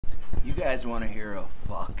You guys want to hear a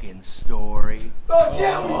fucking story? Fuck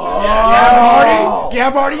yeah, we do. Marty. Yeah,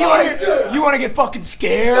 Marty. You want to get fucking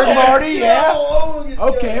scared, Marty? Yeah.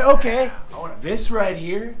 Okay. This right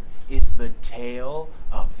here is the tale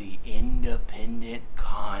of the Independent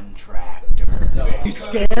Contractor. You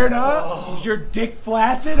scared, huh? Is your dick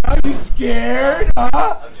flaccid? Are you scared,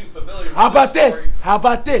 huh? I'm too familiar with How about this this? story. How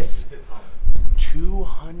about this?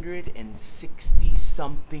 260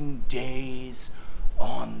 something days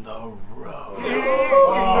on the road.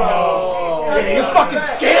 Yeah, you're fucking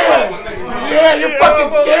scared. Yeah, you're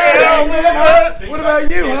fucking scared, man, huh? What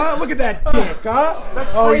about you, huh? Look at that dick, huh?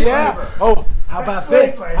 Oh, yeah. Oh, how about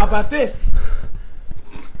this? How about this?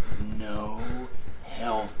 No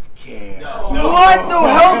health care. What? No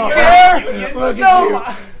health care? No.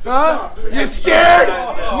 Huh? You scared?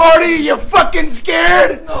 Marty, you fucking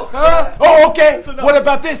scared? Huh? Oh, okay. What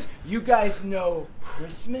about this? You guys know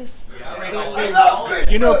Christmas? I love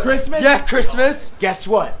Christmas. You know Christmas? Yeah, Christmas. Guess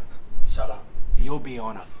what? Shut up. You'll be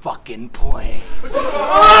on a fucking plane.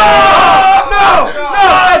 Oh!